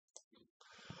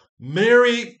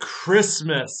Merry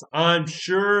Christmas. I'm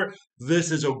sure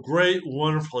this is a great,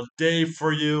 wonderful day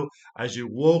for you as you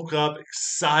woke up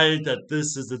excited that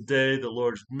this is the day the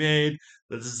Lord's made,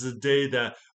 that this is the day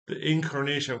that the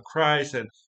incarnation of Christ, and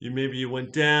you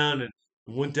went down and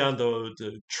went down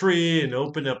the tree and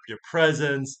opened up your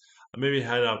presents. Maybe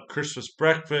had a Christmas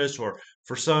breakfast, or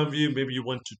for some of you, maybe you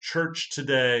went to church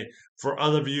today. For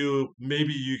other of you,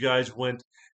 maybe you guys went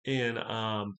and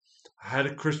I had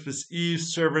a Christmas Eve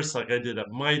service like I did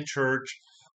at my church,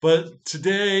 but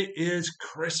today is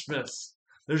Christmas.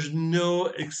 There's no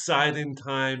exciting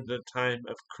time the time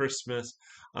of Christmas.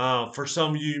 For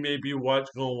some of you, you may be going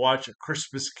to watch a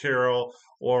Christmas Carol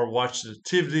or watch a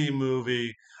nativity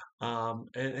movie,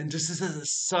 and just this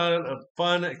is a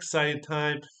fun, exciting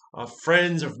time.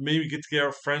 Friends, or maybe get together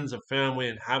with friends and family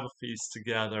and have a feast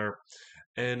together.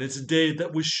 And it's a day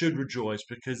that we should rejoice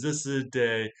because this is a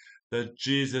day that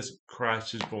Jesus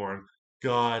Christ is born,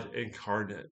 God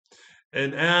incarnate.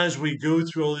 And as we go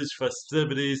through all these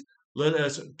festivities, let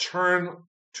us turn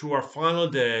to our final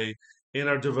day in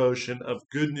our devotion of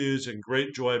Good News and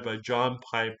Great Joy by John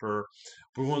Piper.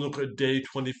 We're going to look at day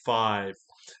 25,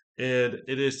 and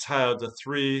it is titled The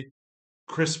Three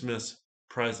Christmas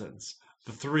Presents.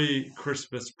 The Three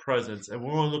Christmas Presents. And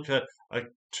we're going to look at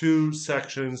two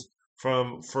sections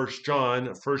from First John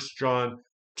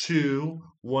 2,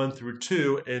 1 through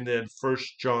 2, and then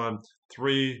First John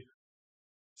 3,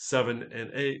 7,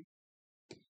 and 8.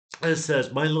 And it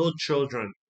says, My little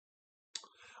children,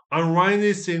 I'm writing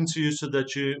these things to you so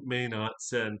that you may not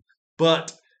sin.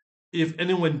 But if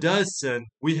anyone does sin,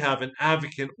 we have an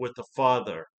advocate with the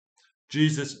Father,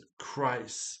 Jesus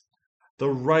Christ, the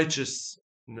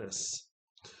righteousness.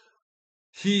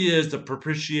 He is the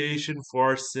propitiation for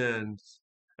our sins,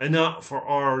 and not for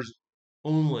ours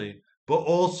only, but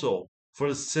also for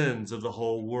the sins of the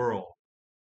whole world.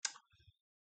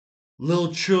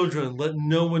 Little children, let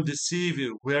no one deceive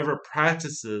you. Whoever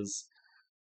practices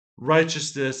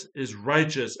righteousness is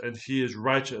righteous, and he is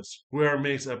righteous. Whoever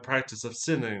makes a practice of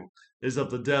sinning is of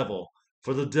the devil,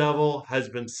 for the devil has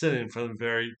been sinning from the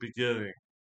very beginning.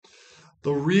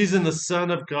 The reason the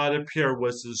Son of God appeared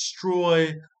was to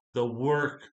destroy the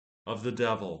work of the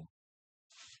devil.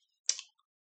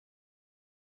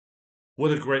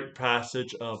 What a great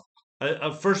passage of.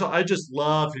 First of all, I just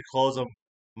love he calls them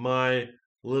my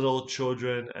little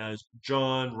children. As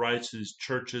John writes to his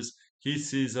churches, he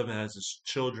sees them as his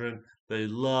children that he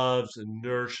loves and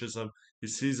nourishes them. He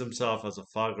sees himself as a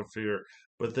father figure,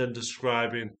 but then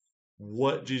describing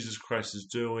what Jesus Christ is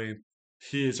doing.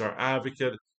 He is our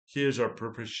advocate. He is our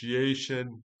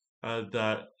propitiation.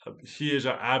 That he is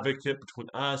our advocate between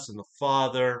us and the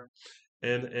Father,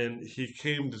 and he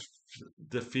came to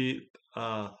defeat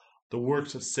the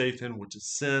works of Satan, which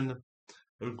is sin.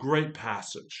 A great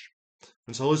passage.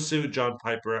 And so let's see what John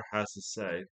Piper has to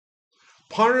say.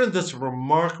 Ponder this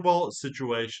remarkable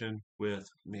situation with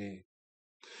me.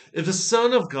 If the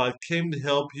Son of God came to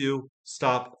help you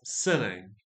stop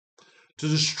sinning, to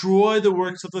destroy the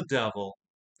works of the devil,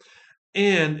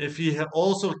 and if he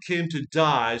also came to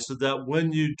die so that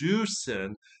when you do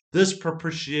sin, this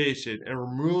propitiation and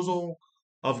removal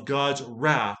of God's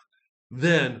wrath,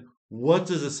 then what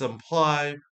does this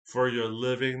imply for your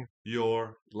living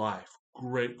your life?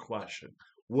 Great question.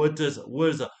 What is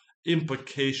the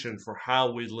implication for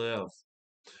how we live?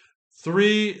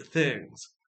 Three things.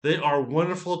 They are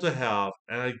wonderful to have,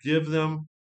 and I give them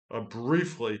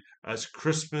briefly as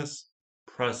Christmas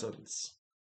presents.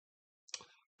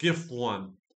 Gift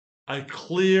one, a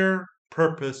clear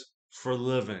purpose for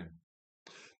living.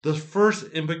 The first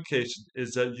implication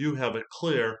is that you have a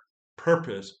clear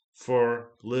purpose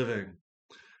for living.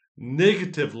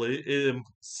 Negatively, it is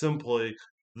simply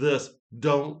this: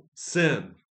 don't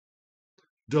sin.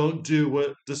 Don't do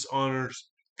what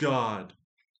dishonors God.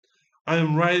 I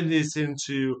am writing these things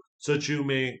to you so that you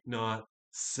may not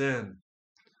sin.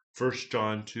 First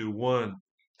John 2, 1.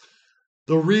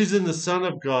 The reason the Son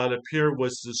of God appeared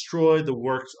was to destroy the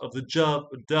works of the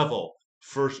devil.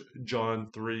 First John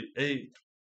 3, 8.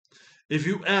 If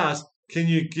you ask, can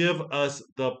you give us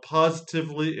the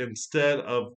positively instead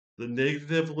of the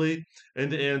negatively?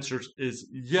 And the answer is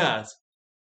yes.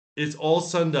 It's all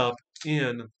summed up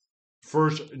in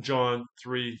First John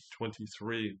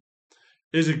 3:23.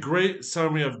 It is a great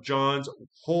summary of John's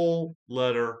whole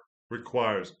letter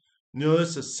requires.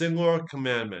 Notice a singular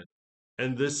commandment,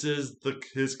 and this is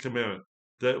his commandment,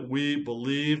 that we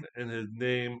believe in his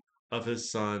name of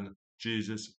his Son,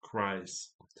 Jesus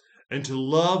Christ, and to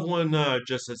love one another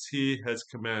just as he has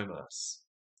commanded us.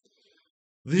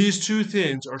 These two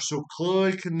things are so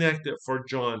closely connected for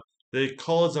John that he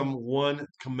calls them one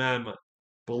commandment.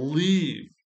 Believe.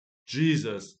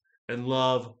 Jesus and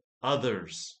love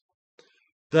others.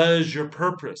 That is your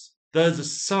purpose. That is the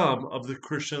sum of the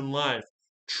Christian life.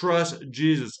 Trust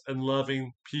Jesus and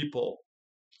loving people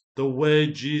the way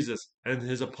Jesus and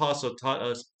his apostle taught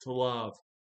us to love.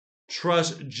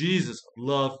 Trust Jesus,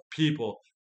 love people.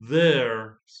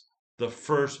 There's the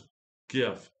first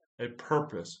gift, a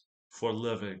purpose for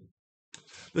living.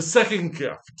 The second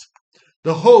gift,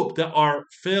 the hope that our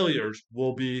failures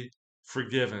will be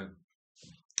forgiven.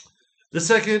 The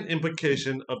second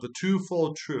implication of the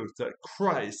twofold truth that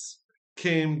Christ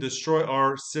came to destroy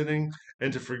our sinning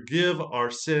and to forgive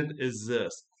our sin is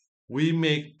this: we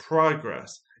make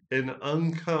progress in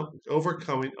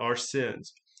overcoming our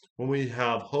sins when we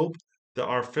have hope that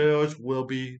our failures will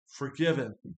be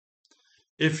forgiven.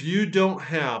 If you don't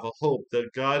have a hope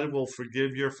that God will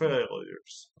forgive your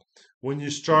failures, when you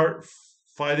start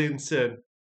fighting sin,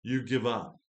 you give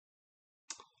up.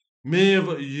 Many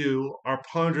of you are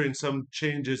pondering some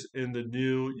changes in the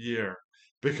new year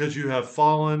because you have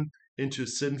fallen into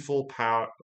sinful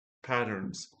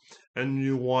patterns and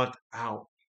you want out.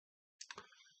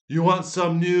 You want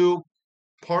some new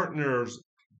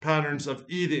patterns of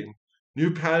eating,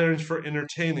 new patterns for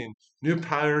entertaining, new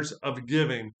patterns of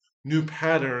giving, new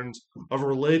patterns of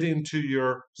relating to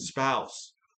your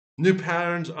spouse, new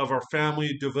patterns of our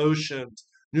family devotions,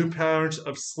 new patterns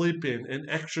of sleeping and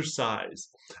exercise,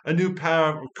 a new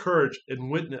pattern of courage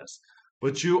and witness.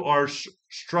 But you are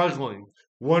struggling,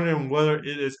 wondering whether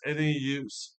it is any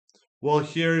use. Well,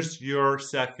 here's your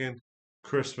second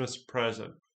Christmas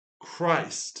present.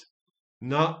 Christ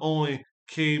not only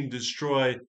came to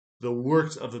destroy the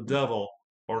works of the devil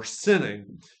or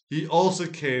sinning, he also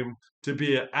came to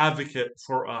be an advocate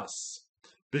for us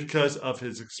because of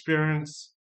his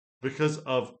experience, because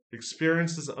of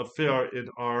experiences of failure in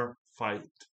our fight.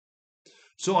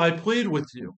 So I plead with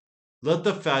you, let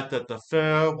the fact that the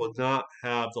failure will not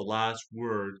have the last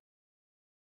word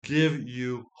give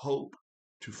you hope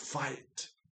to fight.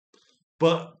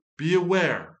 But be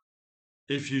aware,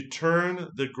 if you turn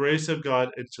the grace of God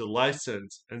into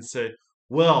license and say,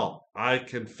 well, I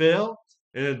can fail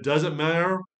and it doesn't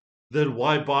matter, then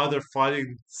why bother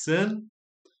fighting sin?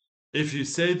 If you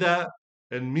say that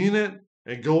and mean it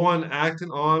and go on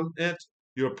acting on it,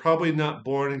 you're probably not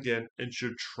born again and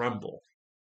should tremble.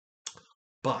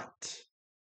 But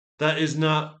that is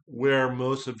not where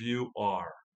most of you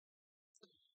are.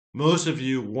 Most of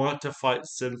you want to fight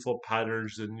sinful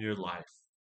patterns in your life.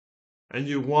 And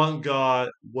you want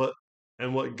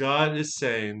what God is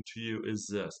saying to you is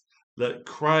this: let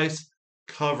Christ's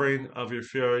covering of your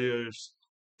failures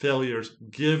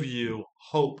give you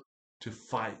hope to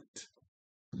fight.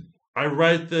 I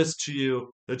write this to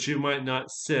you that you might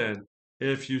not sin.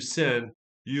 If you sin,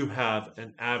 you have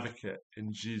an advocate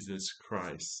in Jesus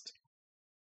Christ.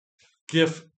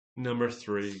 Gift number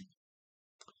 3.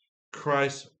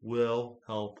 Christ will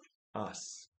help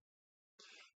us.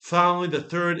 Finally, the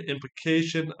third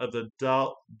implication of the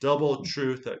double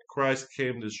truth that Christ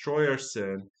came to destroy our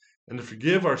sin and to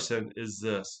forgive our sin is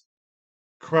this: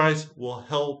 Christ will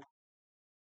help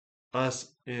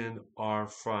us in our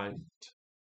fight.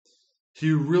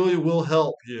 He really will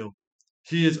help you.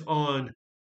 He is on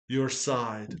your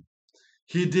side.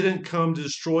 He didn't come to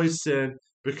destroy sin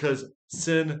because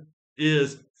sin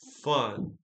is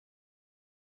fun.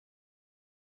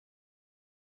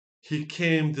 He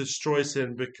came to destroy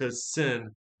sin because sin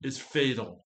is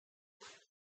fatal.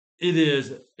 It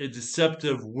is a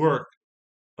deceptive work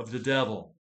of the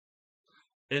devil,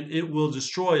 and it will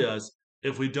destroy us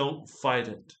if we don't fight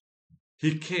it.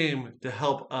 He came to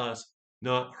help us,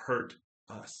 not hurt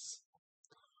us.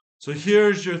 So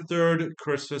here's your third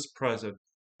Christmas present.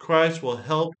 Christ will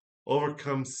help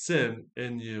overcome sin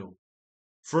in you.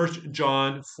 1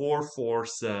 John 4:4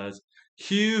 says,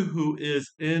 he who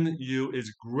is in you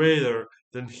is greater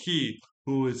than he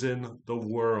who is in the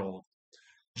world.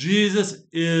 Jesus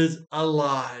is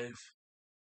alive.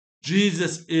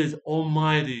 Jesus is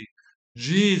almighty.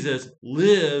 Jesus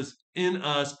lives in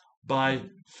us by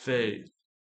faith.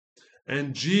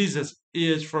 And Jesus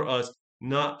is for us,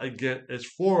 not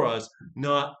against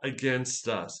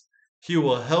us. He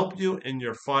will help you in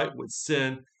your fight with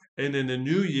sin, and in the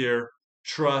new year,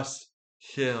 trust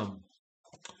him.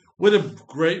 What a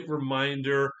great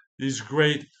reminder, these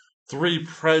great 3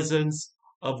 presents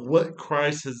of what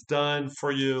Christ has done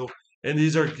for you. And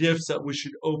these are gifts that we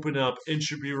should open up and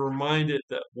should be reminded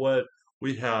that what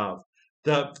we have.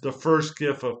 That the first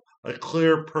gift of a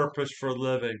clear purpose for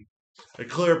living, a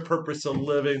clear purpose of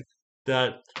living,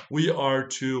 that we are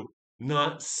to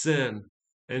not sin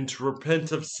and to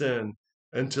repent of sin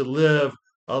and to live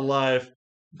a life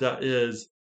that is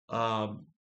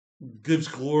gives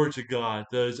glory to God,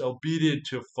 that is obedient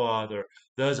to Father,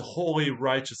 that is holy,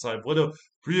 righteous life. What a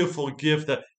beautiful gift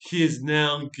that He has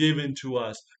now given to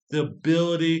us, the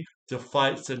ability to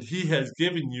fight sin. He has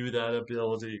given you that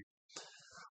ability.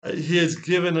 He has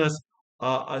given us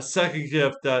a second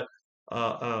gift that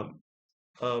uh, um,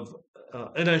 of,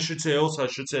 and I should say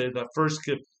that first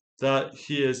gift that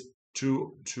He is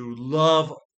to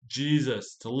love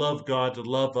Jesus, to love God, to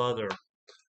love other,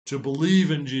 to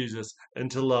believe in Jesus, and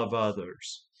to love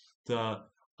others.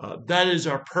 That is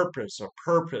our purpose. Our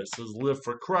purpose is live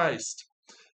for Christ.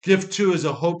 Gift two is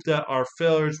a hope that our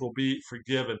failures will be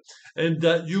forgiven and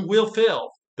that you will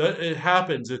fail. That it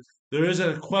happens. There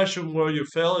isn't a question where you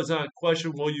fail. It's not a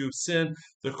question where you sin.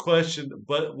 The question,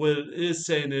 but what it is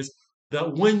saying is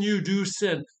that when you do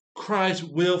sin, Christ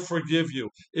will forgive you.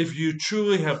 If you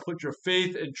truly have put your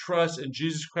faith and trust in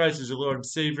Jesus Christ as your Lord and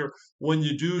Savior, when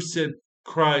you do sin,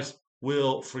 Christ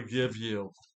will forgive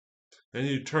you. And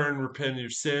you turn, repent of your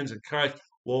sins, and Christ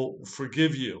will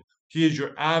forgive you. He is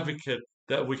your advocate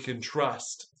that we can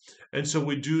trust. And so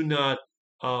we do not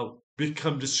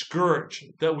become discouraged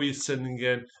that we sin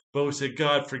again, but we say,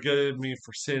 God, forgive me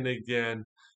for sin again.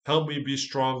 Help me be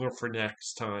stronger for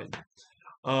next time.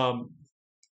 Um,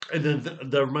 and then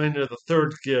the reminder of the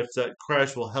third gift that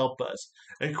Christ will help us.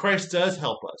 And Christ does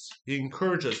help us. He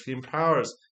encourages us, He empowers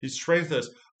us, He strengthens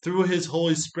us. Through His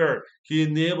Holy Spirit, He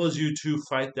enables you to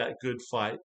fight that good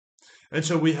fight. And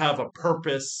so we have a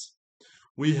purpose.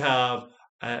 We have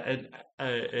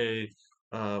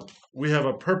we have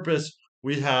a purpose.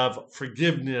 We have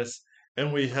forgiveness,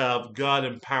 and we have God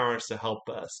empower us to help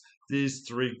us. These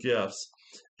three gifts.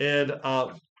 And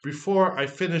before I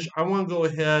finish, I want to go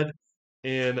ahead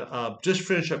and just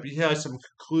finish up. He has some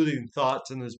concluding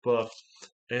thoughts in his book,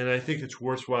 and I think it's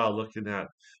worthwhile looking at.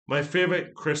 My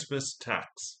favorite Christmas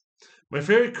text. My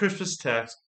favorite Christmas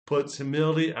text puts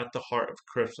humility at the heart of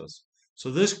Christmas. So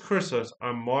this Christmas,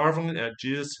 I'm marveling at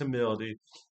Jesus' humility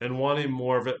and wanting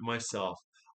more of it myself.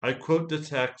 I quote the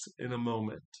text in a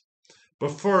moment.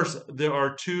 But first, there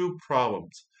are two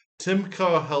problems. Tim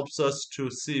Keller helps us to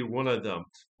see one of them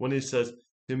when he says,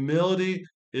 humility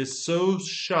is so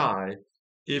shy,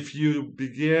 if you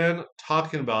begin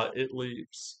talking about it, it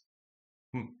leaves.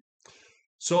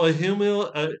 So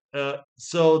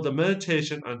so the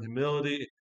meditation on humility,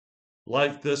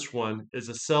 like this one, is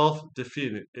a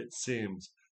self-defeating, it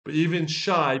seems. But even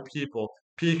shy people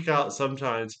peek out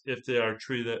sometimes if they are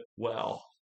treated well.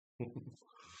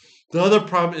 The other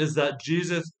problem is that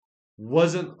Jesus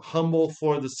wasn't humble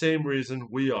for the same reason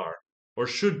we are, or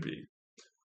should be.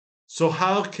 So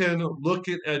how can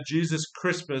looking at Jesus'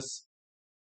 Christmas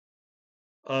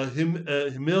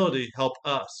humility help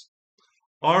us?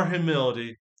 Our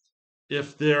humility,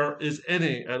 if there is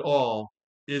any at all,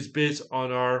 is based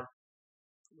on our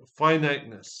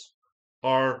finiteness,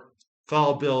 our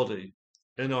fallibility,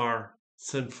 and our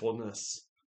sinfulness.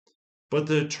 But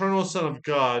the eternal Son of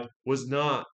God was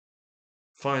not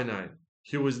finite.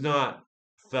 He was not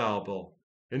fallible,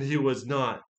 and he was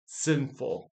not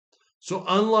sinful. So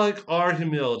unlike our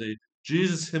humility,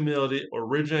 Jesus' humility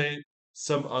originated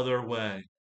some other way.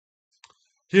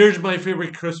 Here's my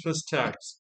favorite Christmas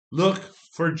text. Look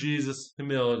for Jesus'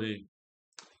 humility.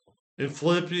 In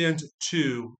Philippians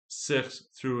 2, 6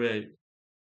 through 8.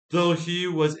 Though he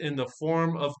was in the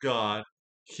form of God,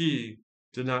 he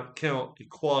did not count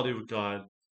equality with God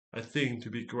a thing to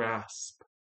be grasped,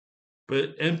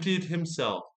 but emptied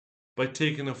himself by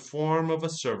taking the form of a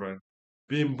servant,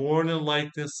 being born in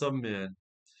likeness of men,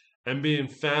 and being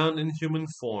found in human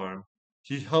form,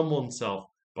 he humbled himself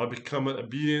by becoming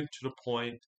obedient to the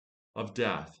point of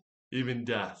death, even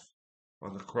death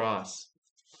on the cross.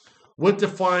 What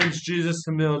defines Jesus'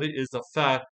 humility is the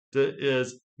fact that it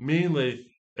is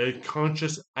mainly a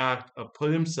conscious act of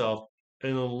putting himself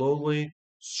in a lowly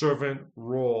servant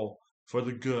role for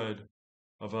the good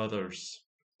of others.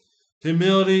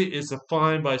 Humility is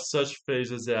defined by such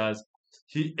phrases as,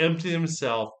 he emptied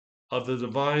himself of the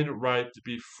divine right to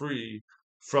be free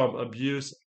from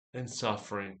abuse and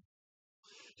suffering.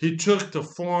 He took the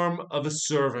form of a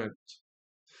servant.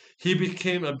 He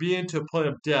became obedient to a point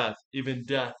of death, even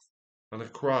death on the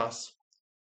cross.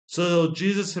 So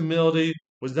Jesus' humility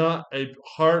was not a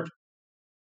heart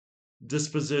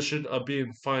disposition of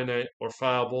being finite or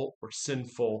fallible or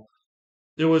sinful.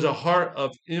 It was a heart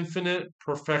of infinite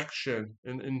perfection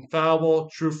and infallible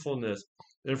truthfulness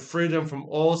and freedom from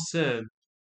all sin,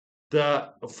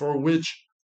 that for which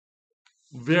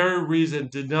very reason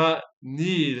did not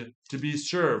need to be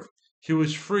served. He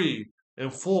was free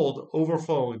and full,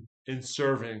 overflowing in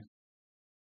serving.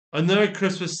 Another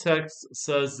Christmas text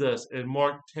says this in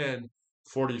Mark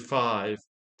 10:45.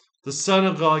 The Son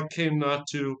of God came not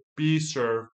to be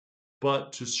served,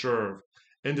 but to serve,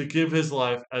 and to give his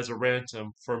life as a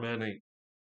ransom for many.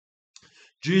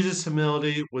 Jesus'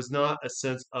 humility was not a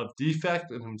sense of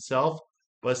defect in himself,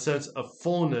 but a sense of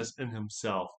fullness in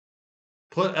himself,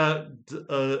 put at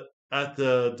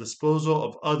the disposal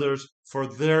of others for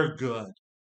their good.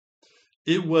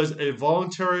 It was a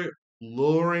voluntary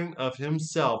lowering of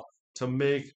himself to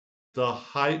make the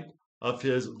height of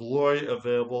his glory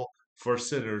available for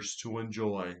sinners to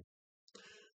enjoy.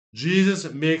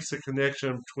 Jesus makes a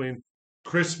connection between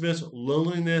Christmas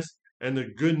loneliness and the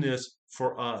goodness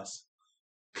for us.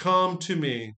 Come to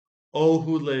me, all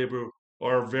who labor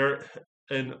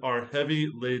and are heavy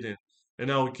laden,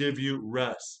 and I will give you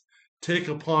rest. Take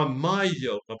upon my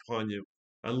yoke upon you,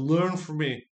 and learn from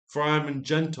me, for I am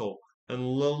gentle and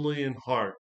lowly in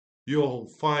heart. You'll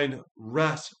find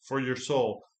rest for your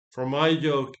soul, for my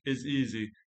yoke is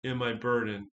easy and my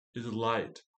burden is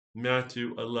light.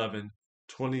 Matthew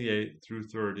 11:28 through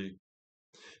 30.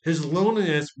 His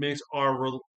loneliness makes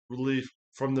our relief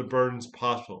from the burdens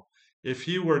possible. If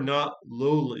he were not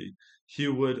lowly, he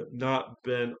would not have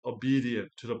been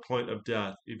obedient to the point of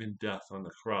death, even death on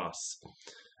the cross.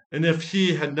 And if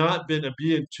he had not been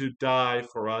obedient to die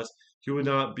for us, he would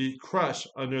not be crushed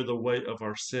under the weight of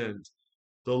our sins.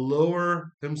 The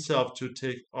lower himself to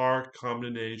take our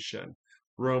condemnation.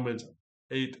 Romans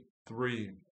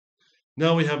 8:3.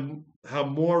 Now we have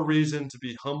more reason to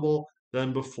be humble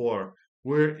than before.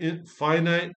 We're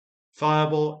finite,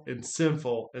 fallible, and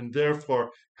sinful, and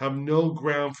therefore have no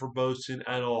ground for boasting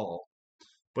at all.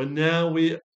 But now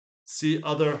we see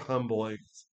other humbling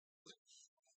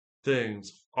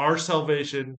things. Our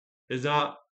salvation is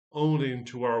not owing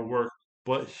to our work,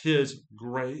 but His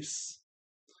grace.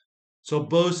 So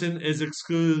boasting is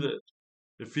excluded.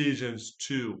 Ephesians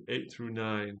 2:8 through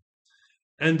 9.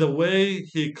 And the way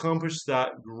he accomplished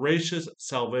that gracious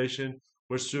salvation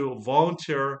was through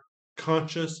volunteer,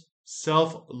 conscious,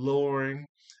 self lowering,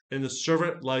 and the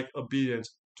servant like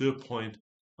obedience to the point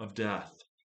of death.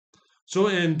 So,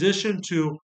 in addition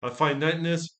to a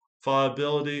finiteness,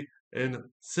 fallibility, and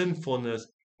sinfulness,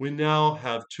 we now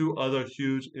have two other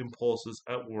huge impulses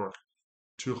at work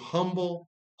to humble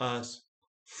us,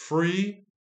 free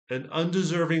and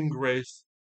undeserving grace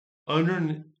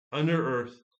under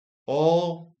earth,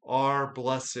 all are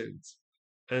blessings,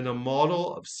 and a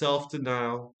model of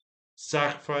self-denial,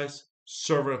 sacrifice,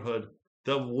 servanthood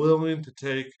that willing to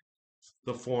take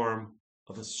the form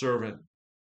of a servant.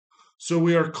 So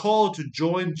we are called to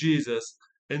join Jesus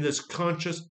in this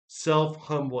conscious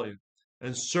self-humbling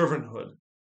and servanthood.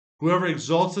 Whoever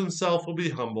exalts himself will be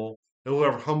humble, and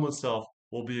whoever humbles himself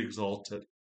will be exalted.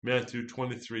 Matthew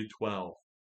 23:12.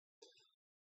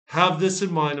 Have this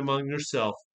in mind among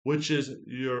yourself, which is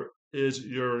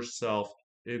yourself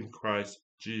in Christ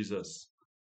Jesus.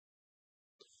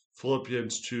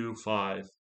 Philippians 2:5.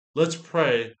 Let's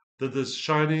pray that this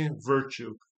shining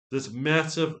virtue, this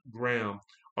massive ground,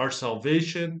 our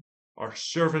salvation, our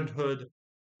servanthood,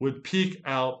 would peek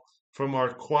out from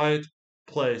our quiet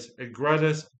place and grant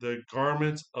us the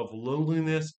garments of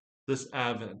loneliness this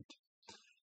Advent.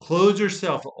 Clothe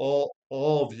yourself, all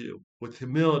of you, with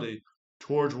humility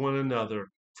towards one another,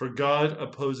 for God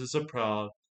opposes the proud,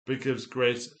 but gives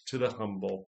grace to the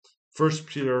humble. 1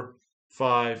 Peter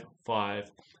 5:5.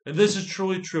 And this is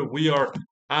truly true. We are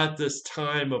at this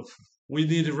time of, we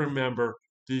need to remember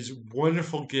these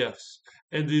wonderful gifts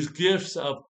and these gifts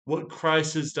of what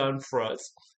Christ has done for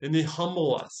us, and they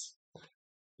humble us.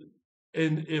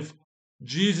 And if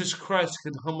Jesus Christ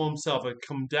can humble himself and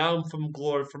come down from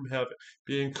glory from heaven,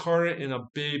 be incarnate in a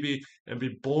baby, and be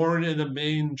born in a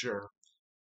manger,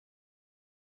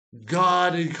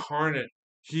 God incarnate,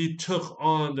 he took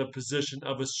on the position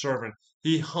of a servant.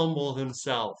 He humbled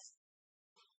himself.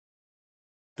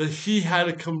 That he had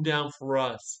to come down for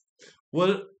us.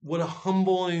 What a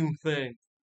humbling thing.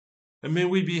 And may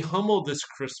we be humbled this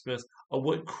Christmas of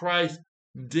what Christ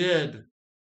did.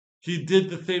 He did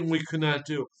the thing we could not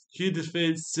do. He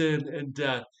defeated sin and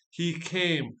death. He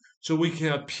came so we can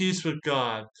have peace with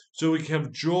God, so we can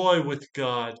have joy with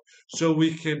God, so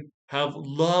we can have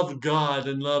love God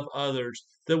and love others,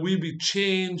 that we be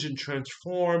changed and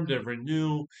transformed and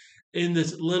renewed in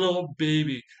this little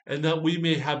baby, and that we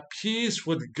may have peace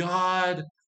with God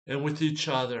and with each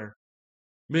other.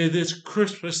 May this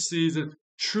Christmas season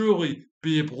truly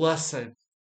be a blessing.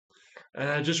 And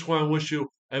I just want to wish you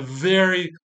a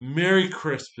very Merry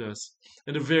Christmas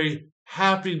and a very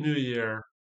Happy New Year.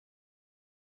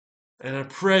 And I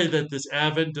pray that this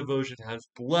Advent devotion has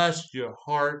blessed your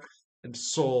heart and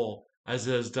soul as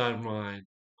it has done mine.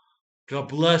 God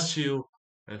bless you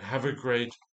and have a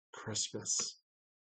great Christmas.